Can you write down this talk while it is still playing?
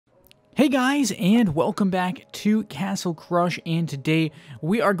Hey guys, and welcome back to Castle Crush, and today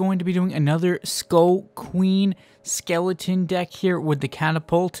we are going to be doing another Skull Queen skeleton deck here with the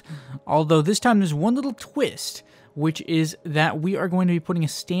Catapult, although this time there's one little twist, which is that we are going to be putting a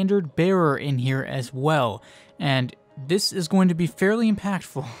standard bearer in here as well, and this is going to be fairly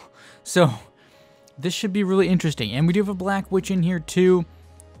impactful, so this should be really interesting. And we do have a Black Witch in here too,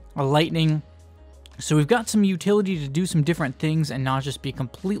 a Lightning. So we've got some utility to do some different things and not just be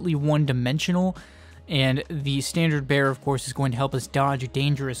completely one-dimensional. And the standard bearer, of course, is going to help us dodge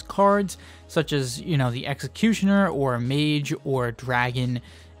dangerous cards, such as, you know, the Executioner or a Mage or a Dragon,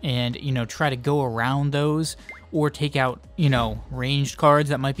 and, you know, try to go around those or take out, you know, ranged cards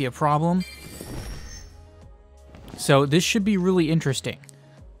that might be a problem. So this should be really interesting,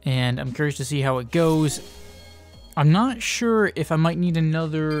 and I'm curious to see how it goes. I'm not sure if I might need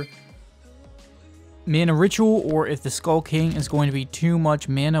another mana ritual or if the Skull King is going to be too much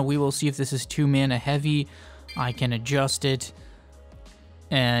mana. We will see if this is too mana heavy. I can adjust it.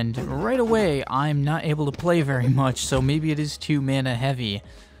 And right away, I'm not able to play very much, so maybe it is too mana heavy.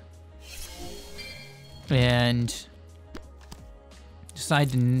 And decide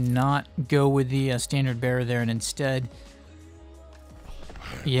to not go with the standard bearer there and instead,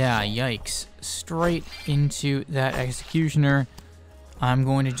 yeah, yikes, straight into that Executioner. I'm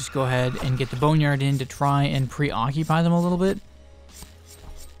going to just go ahead and get the Boneyard in to try and preoccupy them a little bit.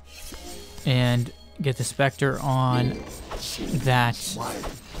 And get the Spectre on that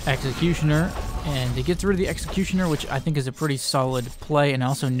Executioner. And it gets rid of the Executioner, which I think is a pretty solid play. And I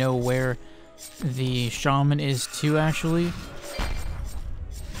also know where the Shaman is too, actually.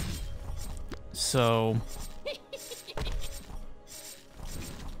 So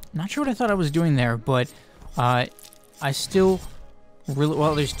not sure what I thought I was doing there, but I still really,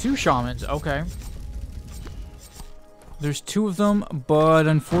 well, there's two Shamans, okay. There's two of them, but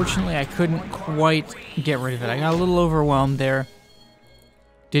unfortunately I couldn't quite get rid of it. I got a little overwhelmed there.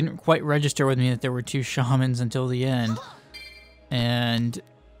 Didn't quite register with me that there were two Shamans until the end. And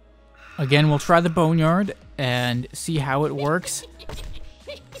again, we'll try the Boneyard and see how it works.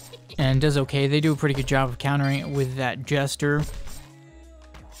 And does okay. They do a pretty good job of countering it with that Jester.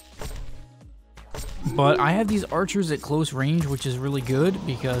 But I have these archers at close range, which is really good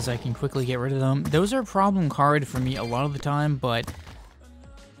because I can quickly get rid of them. Those are a problem card for me a lot of the time, but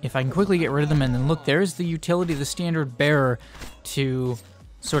if I can quickly get rid of them, and then look, there's the utility of the standard bearer to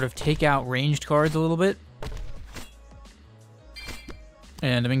sort of take out ranged cards a little bit.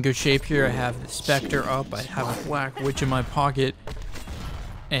 And I'm in good shape here. I have the Spectre up, I have a Black Witch in my pocket,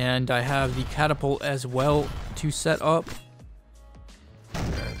 and I have the Catapult as well to set up.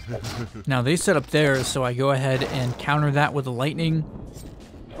 Now they set up theirs, so I go ahead and counter that with a Lightning.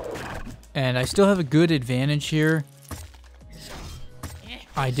 And I still have a good advantage here.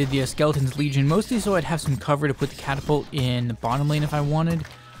 I did the Skeleton's Legion mostly so I'd have some cover to put the Catapult in the bottom lane if I wanted.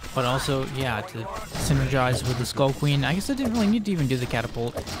 But also, yeah, to synergize with the Skull Queen. I guess I didn't really need to even do the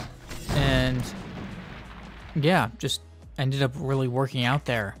Catapult. And yeah, just ended up really working out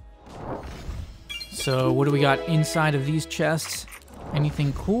there. So what do we got inside of these chests?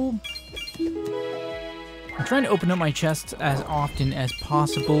 Anything cool? I'm trying to open up my chests as often as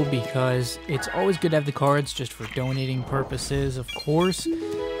possible because it's always good to have the cards just for donating purposes, of course.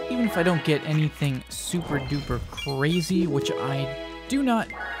 Even if I don't get anything super duper crazy, which I do not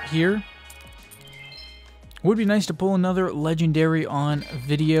here. Would be nice to pull another legendary on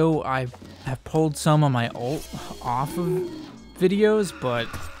video. I have pulled some on my ult off of videos, but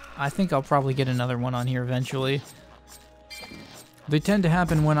I think I'll probably get another one on here eventually. They tend to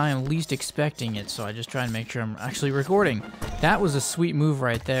happen when I am least expecting it, so I just try and make sure I'm actually recording. That was a sweet move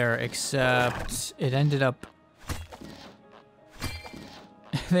right there, except it ended up...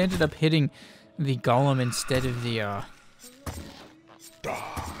 they ended up hitting the Golem instead of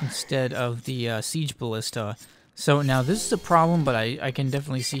the Siege Ballista. So now this is a problem, but I can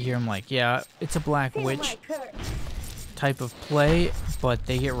definitely see here, I'm like, yeah, it's a Black Witch type of play, but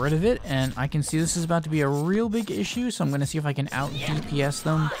they get rid of it, and I can see this is about to be a real big issue, so I'm going to see if I can out-DPS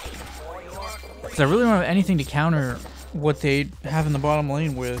them. Because I really don't have anything to counter what they have in the bottom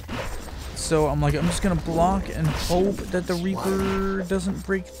lane with. So I'm like, I'm just going to block and hope that the Reaper doesn't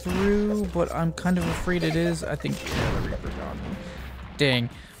break through, but I'm kind of afraid it is. I think, yeah, the Reaper got me. Dang,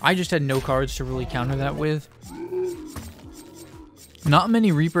 I just had no cards to really counter that with. Not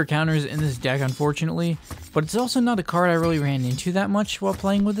many Reaper counters in this deck, unfortunately, but it's also not a card I really ran into that much while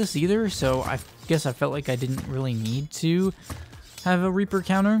playing with this either, so I guess I felt like I didn't really need to have a Reaper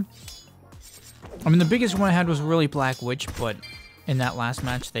counter. I mean, the biggest one I had was really Black Witch, but in that last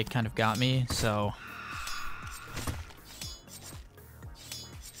match, they kind of got me, so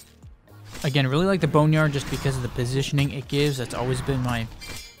Again, really like the Boneyard just because of the positioning it gives. That's always been my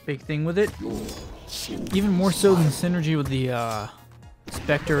big thing with it. Even more so than the synergy with the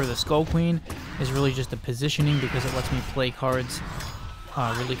Spectre or the Skull Queen is really just the positioning, because it lets me play cards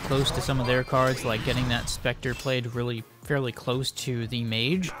really close to some of their cards, like getting that Spectre played really fairly close to the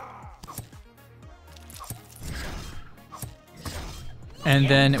Mage. And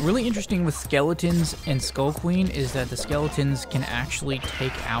then really interesting with Skeletons and Skull Queen is that the Skeletons can actually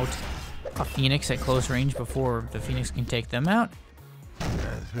take out a Phoenix at close range before the Phoenix can take them out.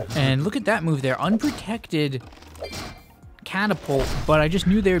 And look at that move there, unprotected Catapult, but I just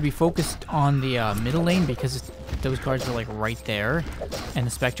knew they would be focused on the middle lane because those cards are like right there, and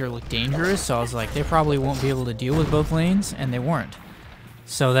the Spectre looked dangerous, so I was like, they probably won't be able to deal with both lanes, and they weren't.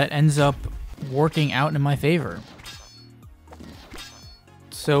 So that ends up working out in my favor.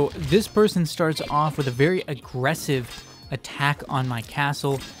 So this person starts off with a very aggressive attack on my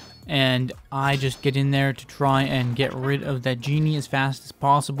castle, and I just get in there to try and get rid of that genie as fast as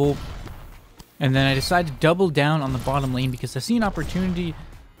possible. And then I decide to double down on the bottom lane because I see an opportunity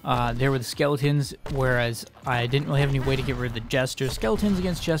there with the Skeletons, whereas I didn't really have any way to get rid of the Jester. Skeletons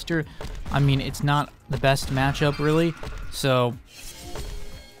against Jester, I mean, it's not the best matchup really, so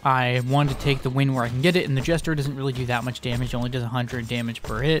I wanted to take the win where I can get it, and the Jester doesn't really do that much damage, it only does 100 damage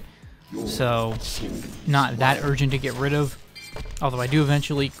per hit, so not that urgent to get rid of, although I do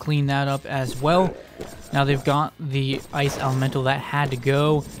eventually clean that up as well. Now they've got the Ice Elemental that had to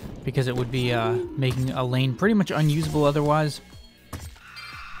go, because it would be making a lane pretty much unusable otherwise.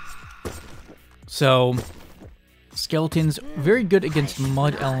 So, Skeletons, very good against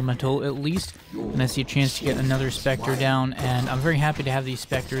Mud Elemental, at least. And I see a chance to get another Spectre down, and I'm very happy to have these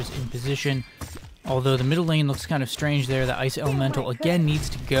Spectres in position. Although the middle lane looks kind of strange there. The Ice Elemental, again, needs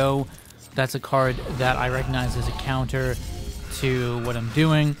to go. That's a card that I recognize as a counter to what I'm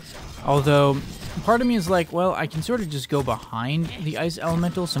doing. Although, part of me is like, well, I can sort of just go behind the Ice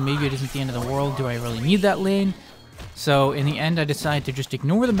Elemental, so maybe it isn't the end of the world. Do I really need that lane? So in the end, I decided to just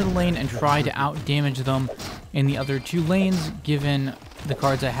ignore the middle lane and try to out-damage them in the other two lanes, given the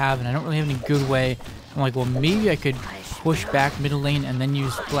cards I have, and I don't really have any good way. I'm like, well, maybe I could push back middle lane and then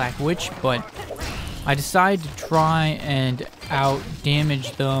use Black Witch, but I decided to try and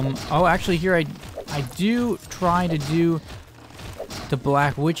out-damage them. Oh, actually, here I do try to do the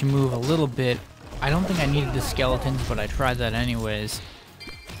Black Witch move a little bit. I don't think I needed the Skeletons, but I tried that anyways.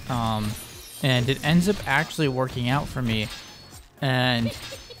 And it ends up actually working out for me. And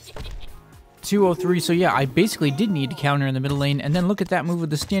 203, so yeah, I basically did need to counter in the middle lane. And then look at that move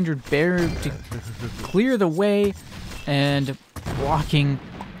with the standard bear to clear the way and blocking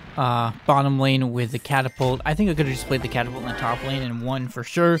bottom lane with the Catapult. I think I could have just played the Catapult in the top lane and won for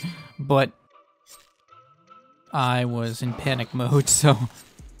sure, but I was in panic mode, so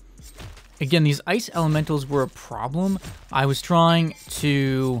again, these Ice Elementals were a problem. I was trying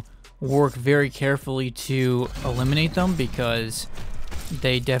to work very carefully to eliminate them because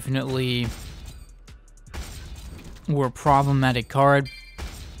they definitely were a problematic card.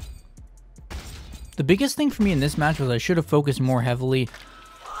 The biggest thing for me in this match was I should have focused more heavily,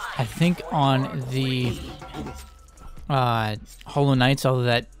 I think, on the Hollow Knights,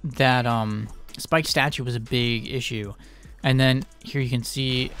 although that Spike statue was a big issue. And then here you can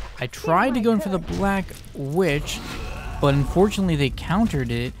see I tried to go in for the Black Witch, but unfortunately they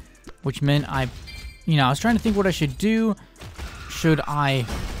countered it, which meant I was trying to think what I should do. Should I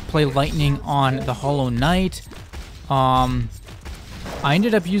play Lightning on the Hollow Knight? I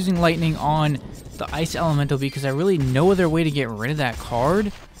ended up using Lightning on the Ice Elemental because I really no other way to get rid of that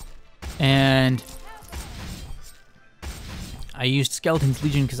card. And I used Skeleton's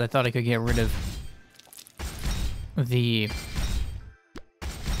Legion because I thought I could get rid of the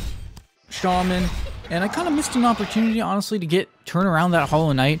Shaman. And I kind of missed an opportunity, honestly, to turn around that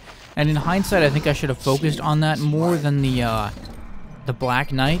Hollow Knight. And in hindsight, I think I should have focused on that more than the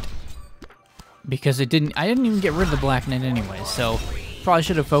Black Knight, because I didn't even get rid of the Black Knight anyway. So probably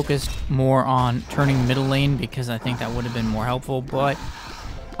should have focused more on turning middle lane because I think that would have been more helpful. But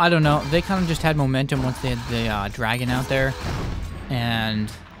I don't know. They kind of just had momentum once they had the dragon out there, and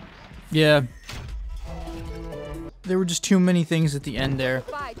yeah, there were just too many things at the end there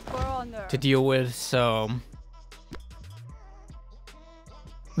to deal with. So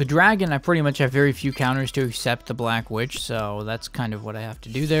the dragon, I pretty much have very few counters to accept the Black Witch, so that's kind of what I have to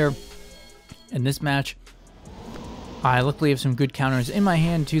do there. In this match, I luckily have some good counters in my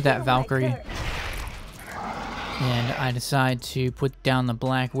hand to that Valkyrie. And I decide to put down the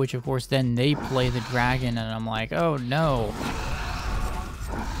Black Witch. Of course, then they play the dragon, and I'm like, oh no.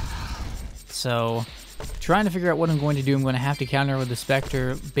 So trying to figure out what I'm going to do. I'm going to have to counter with the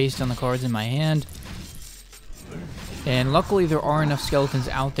Spectre based on the cards in my hand. And luckily there are enough skeletons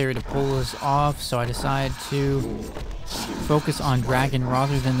out there to pull us off, so I decide to focus on Dragon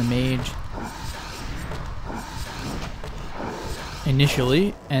rather than the Mage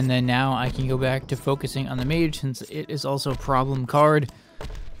initially, and then now I can go back to focusing on the Mage since it is also a problem card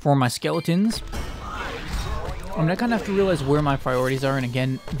for my skeletons. I'm gonna kind of have to realize where my priorities are, and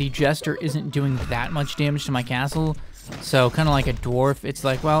again, the Jester isn't doing that much damage to my castle, so kind of like a dwarf, it's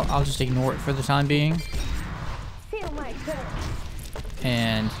like, well, I'll just ignore it for the time being.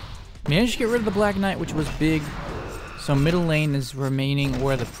 And managed to get rid of the Black Knight, which was big. So middle lane is remaining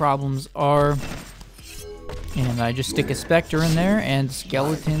where the problems are. And I just stick a Spectre in there, and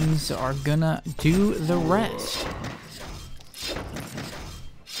skeletons are gonna do the rest.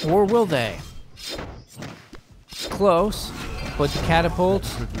 Or will they? Close, but the Catapult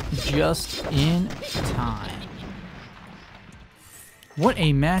just in time. What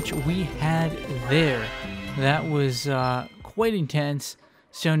a match we had there. That was quite intense.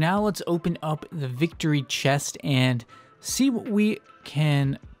 So now let's open up the victory chest and see what we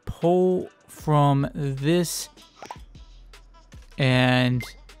can pull from this. And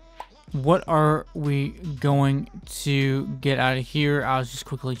what are we going to get out of here? I'll just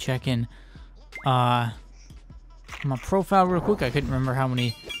quickly check in my profile real quick. I couldn't remember how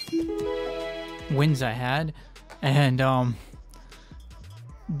many wins I had. And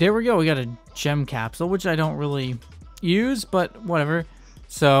there we go. We got a gem capsule, which I don't really use, but whatever.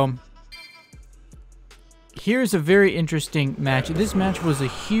 So here's a very interesting match. This match was a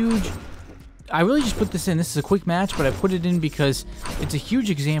huge... I really just put this in. This is a quick match, but I put it in because it's a huge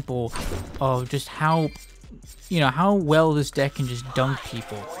example of just how, you know, how well this deck can just dunk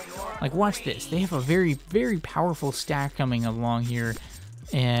people. Like, watch this. They have a very, very powerful stack coming along here,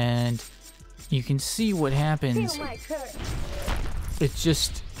 and you can see what happens. It's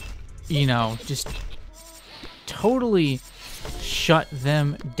just, you know, just totally shut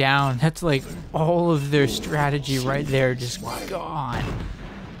them down. That's like all of their strategy right there, just gone.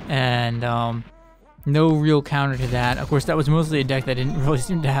 And no real counter to that. Of course, that was mostly a deck that didn't really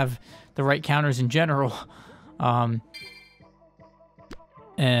seem to have the right counters in general. And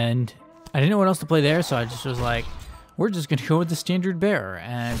I didn't know what else to play there, so I just was like, we're just going to go with the standard bearer,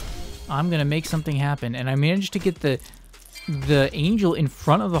 and I'm going to make something happen. And I managed to get the angel in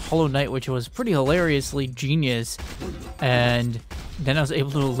front of the Hollow Knight, which was pretty hilariously genius. And then I was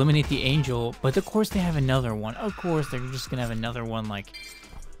able to eliminate the angel, but of course they have another one. Of course they're just going to have another one, like,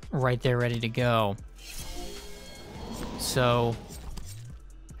 right there ready to go. So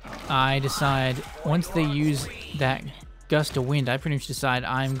I decide once they use that gust of wind, I pretty much decide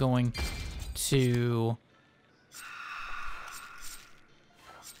I'm going to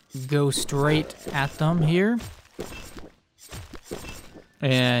go straight at them here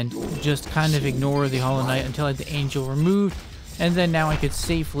and just kind of ignore the Hollow Knight until I had the angel removed, and then now I could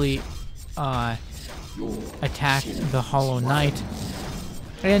safely attack the Hollow Knight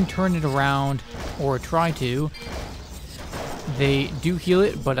and turn it around, or try to. They do heal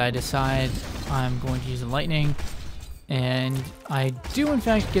it, but I decide I'm going to use the lightning, and I do in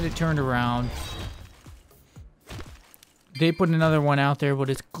fact get it turned around. They put another one out there, but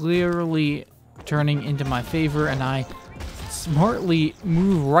it's clearly turning into my favor, and I smartly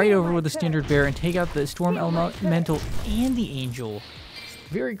move right over with the standard bear and take out the Storm Elemental and the angel.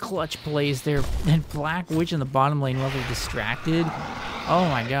 Very clutch plays there. And Black Witch in the bottom lane while they're distracted. Oh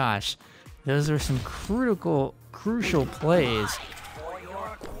my gosh. Those are some crucial plays.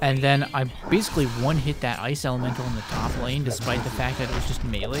 And then I basically one-hit that Ice Elemental in the top lane, despite the fact that it was just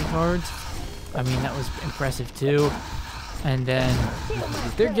melee cards. I mean, that was impressive too. And then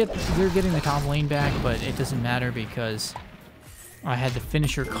they're getting the top lane back, but it doesn't matter because I had the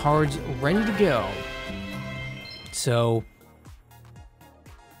finisher cards ready to go. So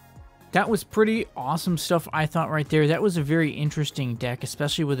that was pretty awesome stuff, I thought, right there. That was a very interesting deck,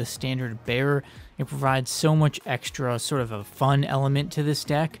 especially with a standard bearer. It provides so much extra sort of a fun element to this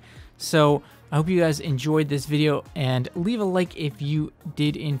deck. So I hope you guys enjoyed this video, and leave a like if you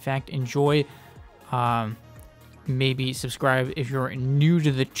did in fact enjoy. Maybe subscribe if you're new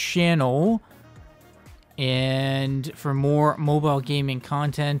to the channel, and for more mobile gaming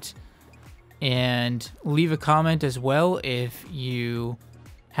content, and leave a comment as well if you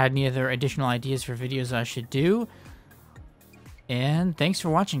had any other additional ideas for videos I should do. And thanks for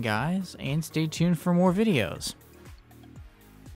watching, guys, and stay tuned for more videos.